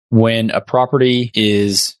When a property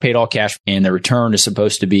is paid all cash and the return is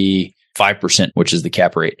supposed to be 5%, which is the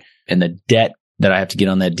cap rate, and the debt that I have to get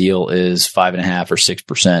on that deal is 5.5 or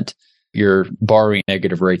 6%, you're borrowing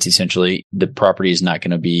negative rates. Essentially, the property is not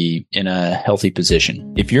going to be in a healthy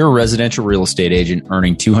position. If you're a residential real estate agent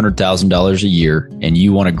earning $200,000 a year and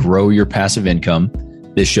you want to grow your passive income,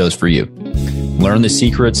 this show's for you. Learn the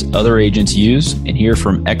secrets other agents use and hear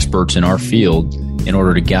from experts in our field in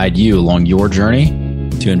order to guide you along your journey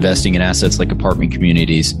to investing in assets like apartment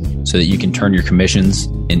communities so that you can turn your commissions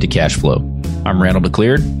into cash flow. I'm Randall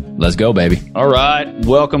DeCleared. Let's go, baby. All right.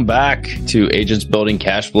 Welcome back to Agents Building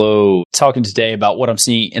Cash Flow. Talking today about what I'm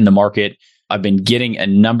seeing in the market. I've been getting a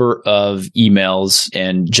number of emails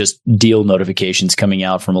and just deal notifications coming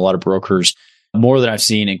out from a lot of brokers, more than I've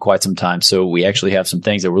seen in quite some time. So we actually have some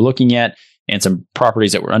things that we're looking at and some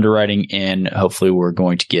properties that we're underwriting, and hopefully we're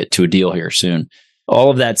going to get to a deal here soon. All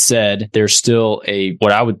of that said, there's still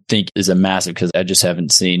what I would think is a massive, because I just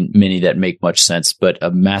haven't seen many that make much sense, but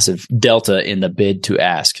a massive delta in the bid to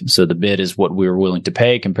ask. So the bid is what we're willing to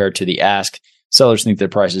pay compared to the ask. Sellers think their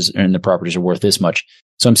prices and the properties are worth this much.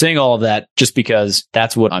 So I'm saying all of that just because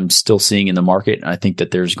that's what I'm still seeing in the market. And I think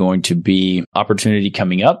that there's going to be opportunity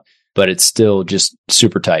coming up, but it's still just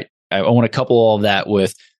super tight. I want to couple all of that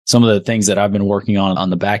with some of the things that I've been working on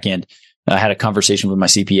the back end. I had a conversation with my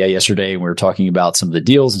CPA yesterday, and we were talking about some of the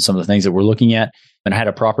deals and some of the things that we're looking at. And I had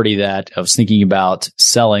a property that I was thinking about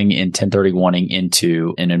selling in 1031ing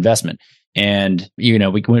into an investment. And, we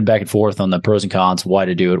went back and forth on the pros and cons, why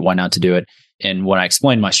to do it, why not to do it. And when I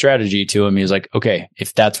explained my strategy to him, he was like, okay,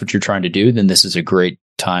 if that's what you're trying to do, then this is a great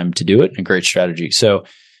time to do it, a great strategy. So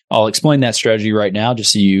I'll explain that strategy right now,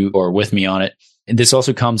 just so you are with me on it. And this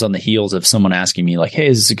also comes on the heels of someone asking me like, hey,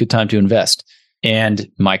 is this a good time to invest? And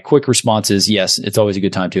my quick response is, yes, it's always a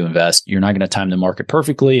good time to invest. You're not going to time the market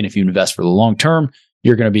perfectly. And if you invest for the long term,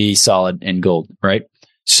 you're going to be solid and gold, right?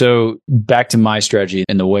 So back to my strategy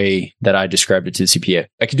and the way that I described it to the CPA,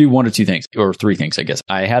 I could do one or two things, or three things, I guess.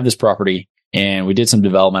 I have this property and we did some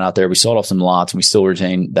development out there. We sold off some lots and we still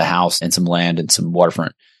retain the house and some land and some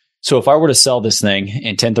waterfront. So if I were to sell this thing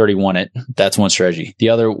and 1031 it, that's one strategy. The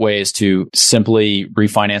other way is to simply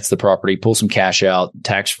refinance the property, pull some cash out,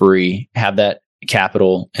 tax-free, have that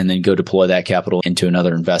capital, and then go deploy that capital into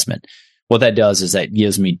another investment. What that does is that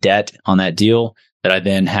gives me debt on that deal that I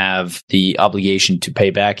then have the obligation to pay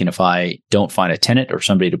back. And if I don't find a tenant or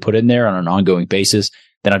somebody to put in there on an ongoing basis,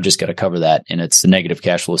 then I've just got to cover that. And it's a negative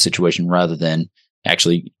cash flow situation rather than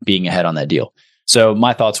actually being ahead on that deal. So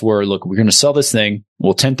my thoughts were, look, we're going to sell this thing.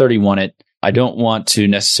 We'll 1031 it. I don't want to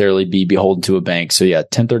necessarily be beholden to a bank. So yeah,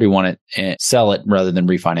 1031 it and sell it rather than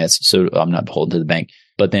refinance. So I'm not beholden to the bank,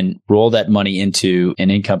 but then roll that money into an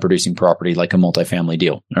income producing property like a multifamily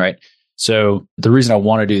deal. All right. So the reason I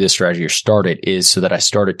want to do this strategy or start it is so that I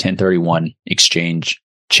start a 1031 exchange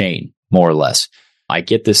chain, more or less. I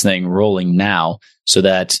get this thing rolling now so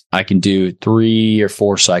that I can do 3 or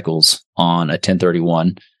 4 cycles on a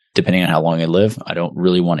 1031, depending on how long I live. I don't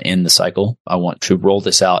really want to end the cycle. I want to roll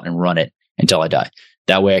this out and run it until I die.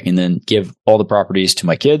 That way I can then give all the properties to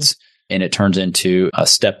my kids, and it turns into a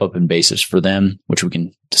step up in basis for them, which we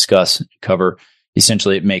can discuss and cover.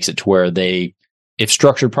 Essentially, it makes it to where they, if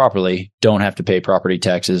structured properly, don't have to pay property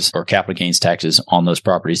taxes or capital gains taxes on those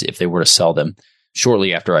properties if they were to sell them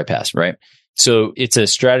shortly after I pass, right? So it's a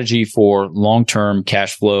strategy for long-term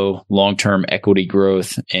cash flow, long-term equity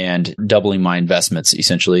growth, and doubling my investments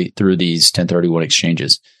essentially through these 1031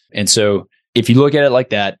 exchanges. And so if you look at it like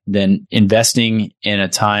that, then investing in a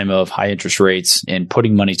time of high interest rates and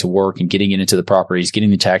putting money to work and getting it into the properties, getting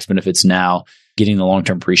the tax benefits now, getting the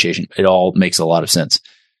long-term appreciation, it all makes a lot of sense.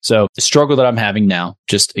 So the struggle that I'm having now,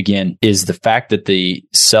 just again, is the fact that the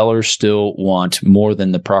sellers still want more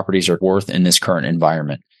than the properties are worth in this current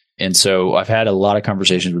environment. And so I've had a lot of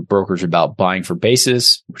conversations with brokers about buying for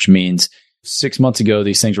basis, which means 6 months ago,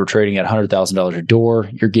 these things were trading at $100,000 a door.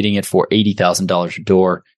 You're getting it for $80,000 a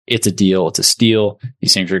door. It's a deal. It's a steal.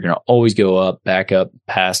 These things are going to always go up, back up,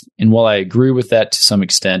 past. And while I agree with that to some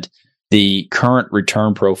extent, the current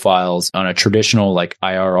return profiles on a traditional like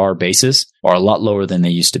IRR basis are a lot lower than they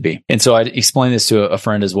used to be. And so I explained this to a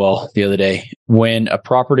friend as well the other day. When a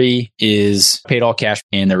property is paid all cash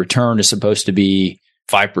and the return is supposed to be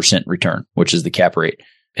 5% return, which is the cap rate,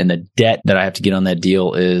 and the debt that I have to get on that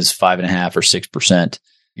deal is 5.5 or 6%,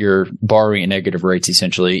 you're borrowing at negative rates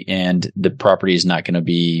essentially, and the property is not going to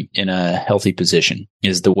be in a healthy position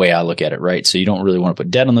is the way I look at it, right? So you don't really want to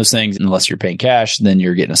put debt on those things unless you're paying cash. Then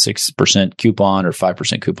you're getting a 6% coupon or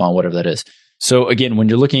 5% coupon, whatever that is. So again, when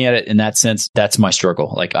you're looking at it in that sense, that's my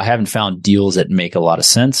struggle. Like I haven't found deals that make a lot of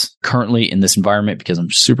sense currently in this environment because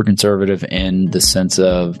I'm super conservative in the sense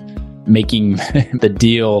of making the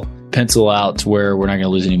deal pencil out to where we're not going to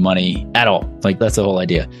lose any money at all. Like that's the whole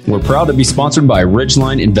idea. We're proud to be sponsored by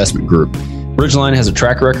Ridgeline Investment Group. Ridgeline has a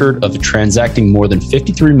track record of transacting more than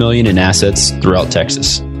 $53 million in assets throughout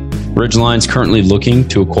Texas. Ridgeline is currently looking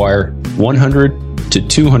to acquire 100 to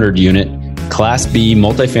 200 unit Class B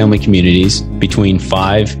multifamily communities between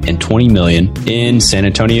 5 and 20 million in San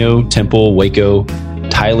Antonio, Temple, Waco,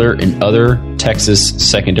 Tyler, and other Texas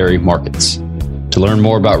secondary markets. To learn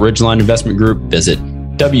more about Ridgeline Investment Group, visit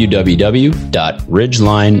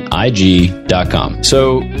www.ridgelineig.com.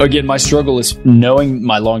 So again, my struggle is knowing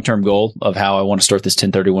my long-term goal of how I want to start this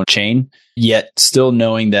 1031 chain, yet still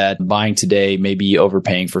knowing that buying today may be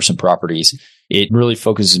overpaying for some properties. It really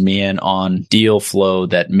focuses me in on deal flow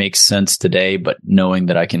that makes sense today, but knowing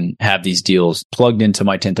that I can have these deals plugged into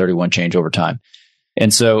my 1031 change over time.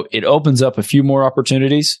 And so it opens up a few more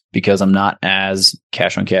opportunities because I'm not as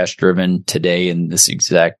cash on cash driven today in this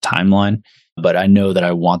exact timeline, but I know that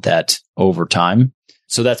I want that over time.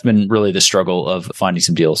 So that's been really the struggle of finding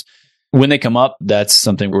some deals. When they come up, that's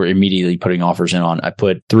something we're immediately putting offers in on. I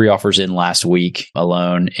put 3 offers in last week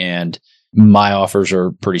alone, and my offers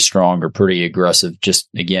are pretty strong or pretty aggressive. Just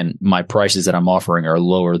again, my prices that I'm offering are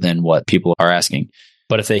lower than what people are asking.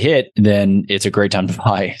 But if they hit, then it's a great time to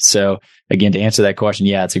buy. So again, to answer that question,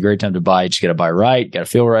 yeah, it's a great time to buy. You just got to buy right, got to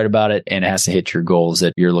feel right about it, and it has to hit your goals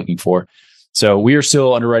that you're looking for. So we are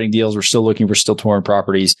still underwriting deals. We're still looking for still touring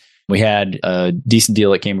properties. We had a decent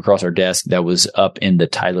deal that came across our desk that was up in the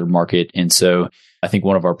Tyler market. And so I think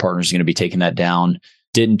one of our partners is going to be taking that down.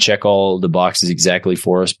 Didn't check all the boxes exactly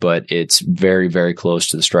for us, but it's very, very close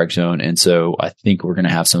to the strike zone. And so I think we're going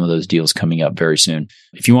to have some of those deals coming up very soon.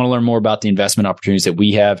 If you want to learn more about the investment opportunities that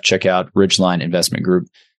we have, check out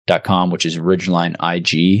ridgelineinvestmentgroup.com, which is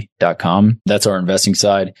ridgelineig.com. That's our investing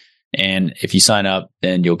side. And if you sign up,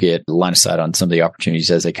 then you'll get a line of sight on some of the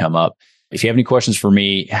opportunities as they come up. If you have any questions for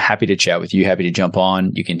me, happy to chat with you, happy to jump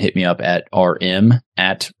on. You can hit me up at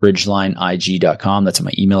rm@ridgelineig.com. That's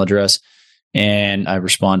my email address. And I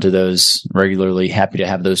respond to those regularly. Happy to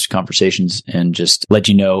have those conversations and just let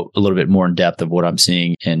you know a little bit more in depth of what I'm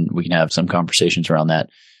seeing. And we can have some conversations around that.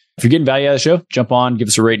 If you're getting value out of the show, jump on, give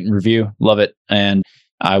us a rate and review. Love it. And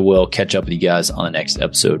I will catch up with you guys on the next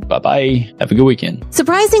episode. Bye-bye. Have a good weekend.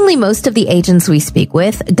 Surprisingly, most of the agents we speak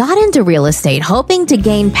with got into real estate hoping to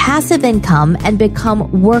gain passive income and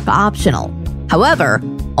become work optional. However,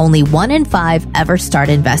 only 1 in 5 ever start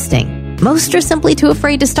investing. Most are simply too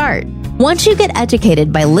afraid to start. Once you get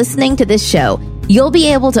educated by listening to this show, you'll be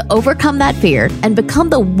able to overcome that fear and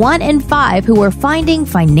become the 1 in 5 who are finding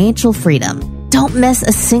financial freedom. Don't miss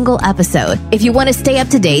a single episode. If you want to stay up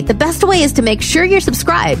to date, the best way is to make sure you're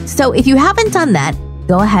subscribed. So if you haven't done that,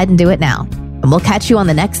 go ahead and do it now. And we'll catch you on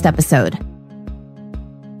the next episode.